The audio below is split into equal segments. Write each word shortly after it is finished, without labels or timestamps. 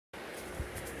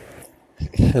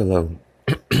Hello.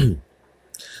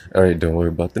 Alright, don't worry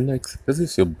about the next, because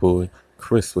it's your boy,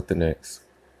 Chris, with the next.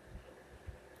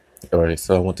 Alright,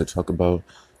 so I want to talk about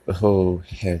the whole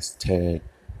hashtag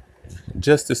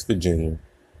Justice for Junior.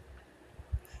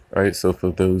 Alright, so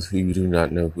for those who do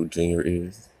not know who Junior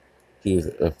is, he is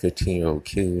a 15-year-old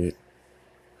kid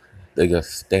that got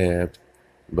stabbed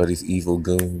by these evil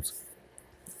goons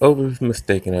over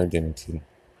mistaken identity.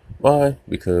 Why?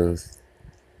 Because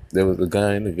there was a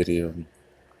guy in the video.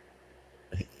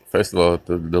 First of all,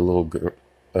 the little girl,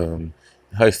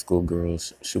 high school girl,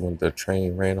 she wanted the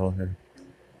train ran on her.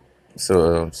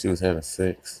 So she was having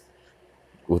sex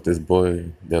with this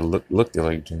boy that looked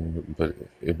like Junior, but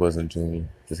it wasn't Junior.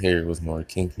 His hair was more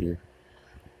kinkier,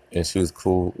 and she was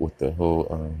cool with the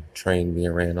whole train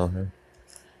being ran on her.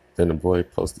 Then the boy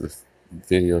posted a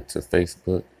video to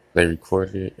Facebook. They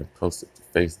recorded it and posted it to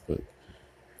Facebook,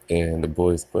 and the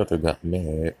boy's brother got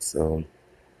mad.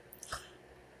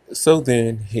 So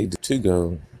then he decided to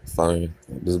go find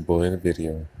this boy in the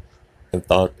video and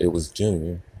thought it was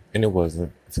Junior, and it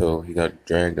wasn't. So he got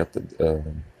dragged up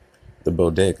the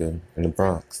bodega in the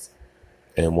Bronx,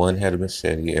 and one had a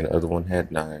machete and the other one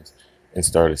had knives, and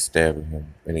started stabbing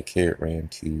him. And the kid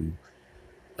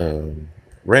um,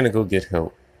 ran to go get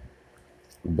help,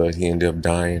 but he ended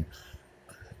up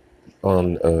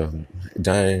on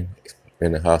dying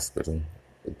in the hospital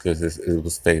because it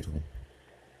was fatal.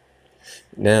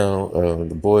 Now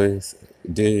the boys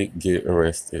did get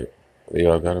arrested. They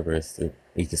all got arrested.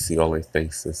 You can see all their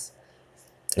faces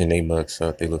in their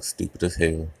mugshot. They look stupid as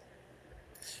hell,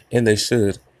 and they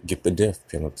should get the death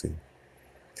penalty.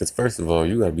 Because first of all,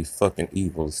 you gotta be fucking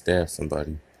evil to stab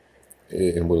somebody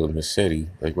and with a machete.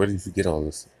 Like, where did you get all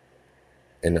this?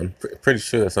 And I'm pretty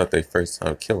sure that's not their first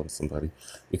time killing somebody,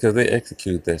 because they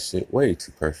executed that shit way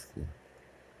too perfectly.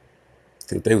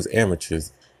 If they was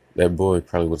amateurs, that boy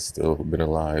probably would have still been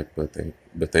alive, but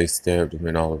they stabbed him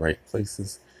in all the right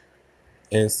places,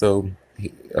 and so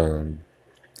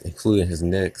including his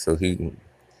neck, so you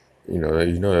know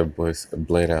that boy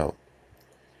bled out.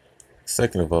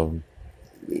 Second of all,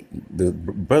 the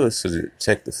brother should have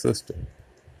checked the sister.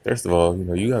 First of all,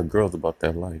 you got girls about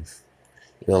that life.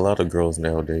 A lot of girls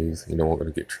nowadays, want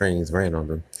to get trains ran on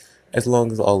them, as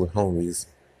long as all the homies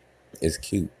is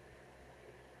cute.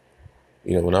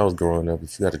 When I was growing up,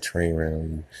 if you got a train ran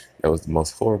on you, that was the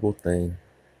most horrible thing.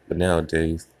 But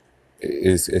nowadays,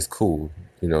 it's cool.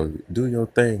 Do your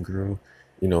thing, girl.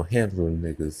 Handle them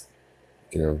niggas.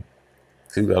 You know,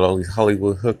 'cause you got all these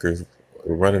Hollywood hookers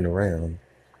running around.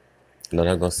 And I'm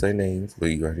not gonna say names,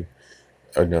 but you already,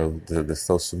 or no, the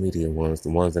social media ones, the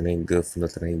ones that ain't good for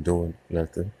nothing, ain't doing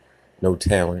nothing, no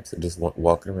talent, just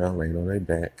walking around laying on their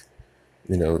back.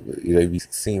 They be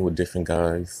seen with different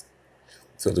guys.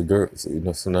 So the girls,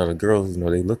 so now the girls,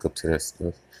 they look up to that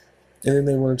stuff, and then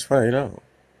they want to try it out.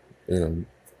 You know,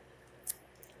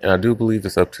 and I do believe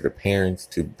it's up to the parents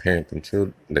to parent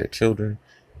their children,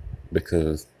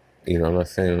 because I'm not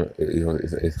saying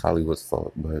it's Hollywood's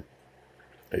fault, but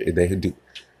they do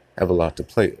have a lot to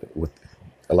play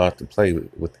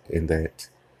with in that.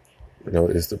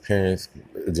 It's the parents'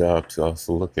 job to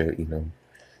also look at,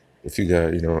 if you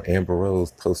got, Amber Rose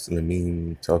posting a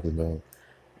meme talking about,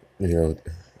 you know,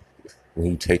 when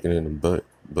you taking in the butt,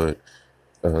 but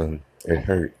it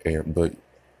hurt, but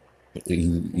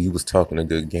you was talking a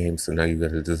good game, so now you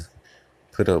gotta just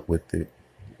put up with it.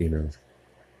 You know,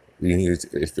 you need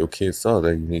if your kids saw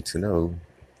that, you need to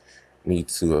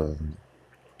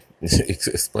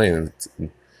explain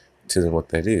to them what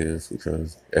that is,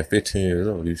 because at 15 years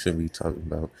old, you shouldn't be talking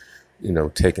about,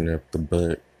 taking up the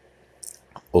butt,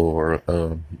 or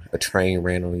a train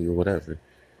ran on you or whatever.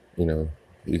 You know,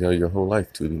 you got your whole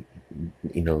life to,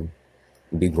 you know,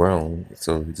 be grown.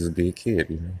 So just be a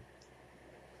kid.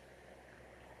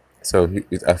 So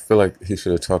I feel like he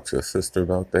should have talked to his sister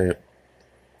about that.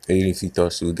 And even if he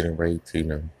thought she was getting raped,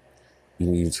 you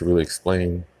need to really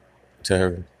explain to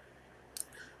her,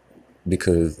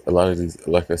 because a lot of these,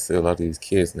 like I said, a lot of these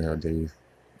kids nowadays,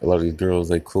 a lot of these girls,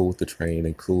 they cool with the train,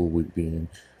 they cool with being,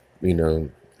 you know,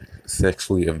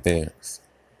 sexually advanced.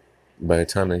 By the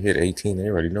time they hit 18, they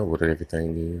already know what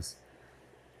everything is.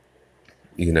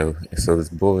 And so this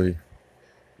boy,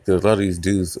 because a lot of these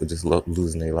dudes are just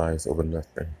losing their lives over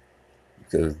nothing,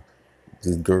 because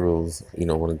these girls,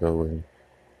 want to go and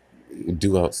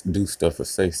do stuff or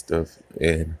say stuff,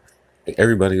 and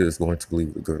everybody is going to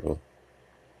believe the girl.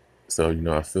 So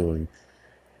I feel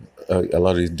like a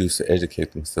lot of these dudes should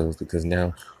educate themselves, because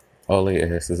now all they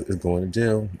ask is going to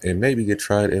jail and maybe get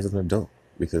tried as an adult,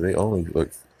 because they only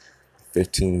like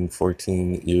 15,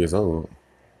 14 years old.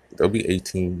 They'll be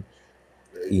 18,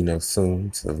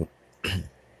 soon. So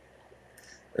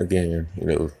again,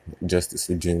 justice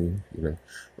for Junior.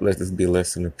 Let this be a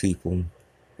lesson to people.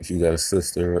 If you got a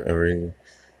sister or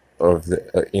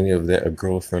any of that, a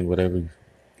girlfriend, whatever,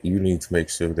 you need to make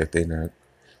sure that they not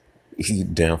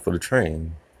down for the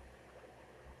train.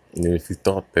 If you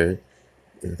thought that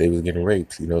they was getting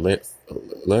raped, let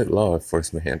law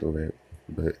enforcement handle that.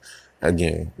 But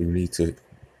again, you need to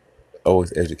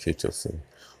always educate yourself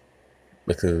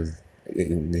because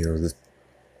this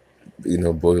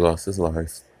boy lost his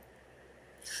life.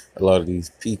 A lot of these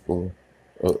people,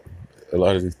 uh, a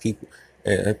lot of these people,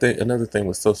 and I think another thing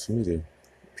with social media,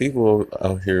 people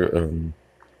out here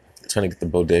trying to get the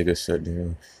bodega shut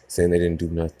down, saying they didn't do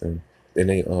nothing. Then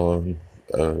they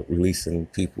releasing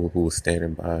people who were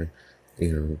standing by,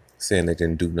 saying they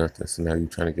didn't do nothing. So now you're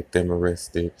trying to get them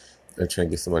arrested and trying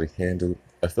to get somebody handled.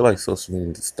 I feel like social media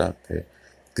needs to stop that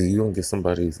because you don't get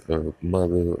somebody's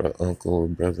mother or uncle or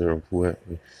brother or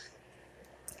whoever,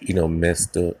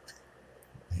 messed up.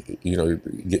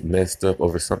 Get messed up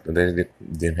over something that it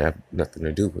didn't have nothing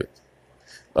to do with.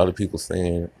 A lot of people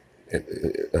saying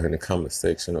in the comment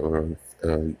section or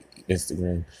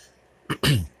Instagram,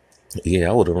 yeah,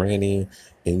 I would have ran in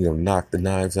and knocked the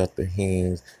knives out the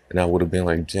hands, and I would have been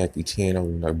like Jackie Chan, I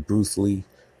would have been like Bruce Lee.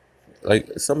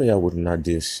 Like some of y'all would have not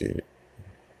did shit.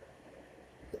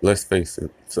 Let's face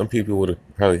it, some people would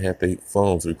have probably had their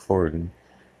phones recording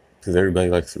because everybody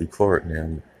likes to record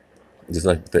now. Just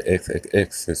like the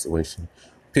XXX situation,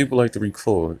 people like to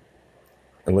record.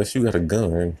 Unless you got a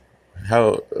gun,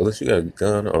 unless you got a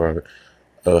gun or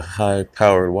a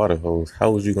high-powered water hose,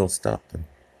 how was you gonna stop them?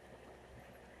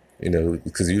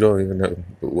 Because you don't even know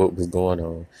what was going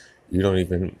on. You don't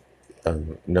even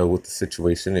know what the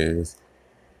situation is.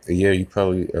 Yeah, you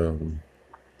probably,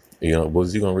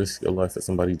 was you gonna risk your life for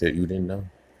somebody that you didn't know?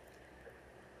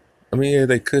 I mean, yeah,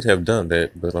 they could have done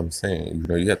that, but I'm saying,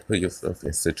 you have to put yourself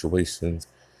in situations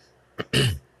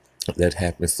that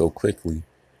happen so quickly,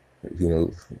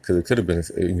 because it could have been,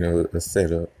 a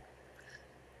setup.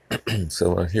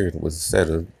 So I hear it was a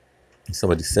setup.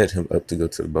 Somebody set him up to go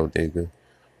to the bodega.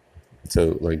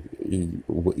 So, like,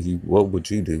 what would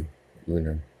you do? You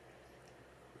know,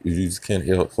 you just can't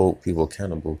hold people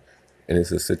accountable. And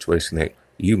it's a situation that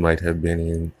you might have been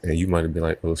in, and you might have been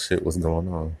like, "Oh shit, what's going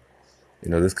on?"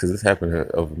 This because this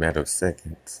happened over a matter of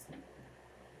seconds.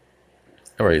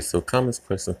 All right, so comments,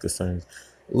 questions, concerns,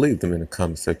 leave them in the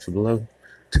comment section below.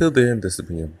 Till then, this has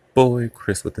been your boy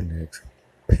Chris with the next.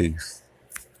 Peace.